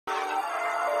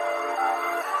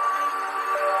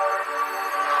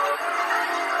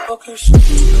Well,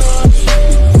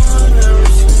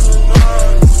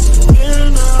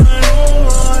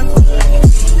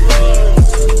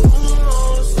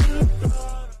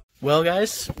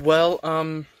 guys, I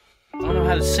don't know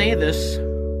how to say this,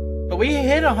 but we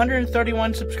hit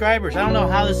 131 subscribers. I don't know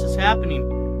how this is happening.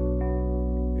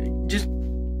 Just,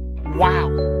 wow.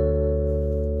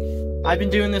 I've been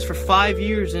doing this for 5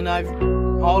 years, and I've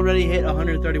already hit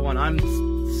 131. I'm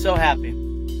so happy.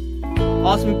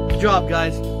 Awesome job,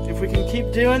 guys. If we can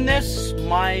keep doing this,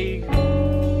 my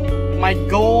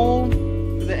goal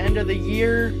for the end of the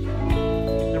year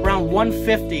is around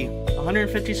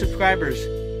 150 subscribers.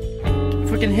 If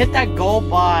we can hit that goal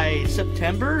by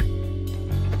September, I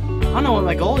don't know what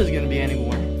my goal is going to be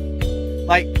anymore.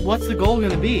 Like, what's the goal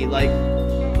going to be? Like,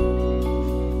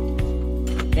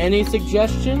 any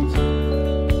suggestions?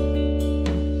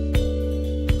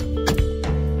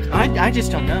 I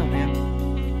just don't know, man.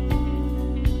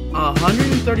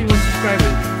 131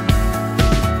 subscribers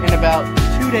in about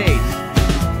 2 days.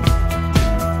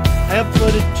 I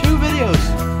uploaded 2 videos.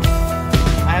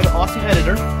 I have an awesome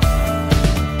editor.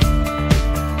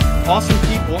 Awesome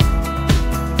people.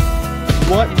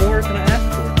 What more can I ask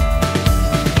for?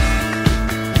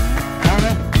 I don't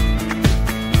know.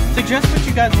 Suggest what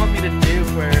you guys want me to do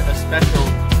for a special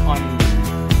on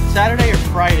Saturday or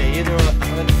Friday.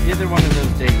 Either one of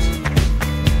those days.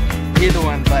 Either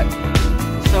one, but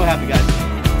I'm so happy, guys.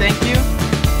 Thank you.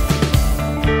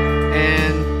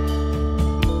 And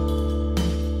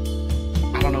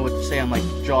I don't know what to say. I'm like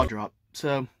jaw drop.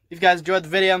 So if you guys enjoyed the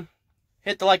video,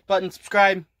 hit the like button,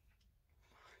 subscribe.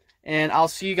 And I'll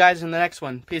see you guys in the next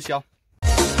one. Peace, y'all.